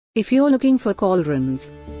If you're looking for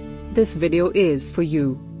cauldrons, this video is for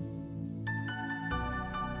you.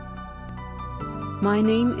 My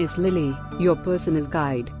name is Lily, your personal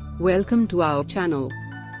guide. Welcome to our channel.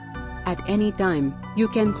 At any time, you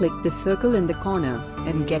can click the circle in the corner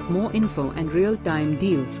and get more info and real-time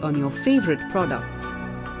deals on your favorite products.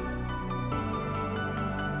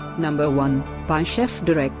 Number 1. By Chef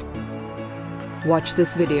Direct. Watch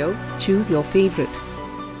this video, choose your favorite.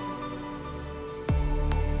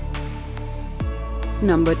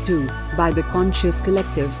 Number 2. By The Conscious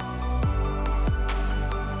Collective.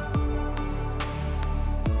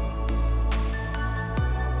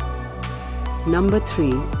 Number 3.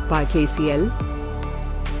 By KCL.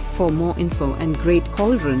 For more info and great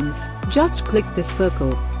cauldrons, just click this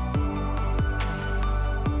circle.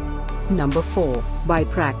 Number 4. By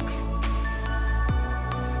Prax.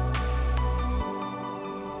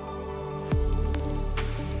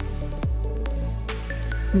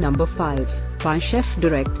 Number 5. By Chef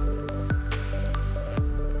Direct.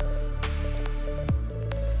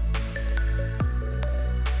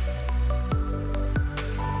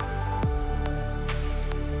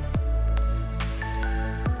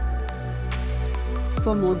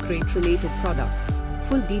 For more great related products,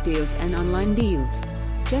 full details and online deals,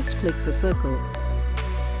 just click the circle.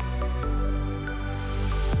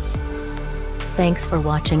 Thanks for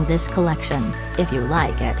watching this collection. If you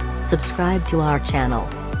like it, subscribe to our channel.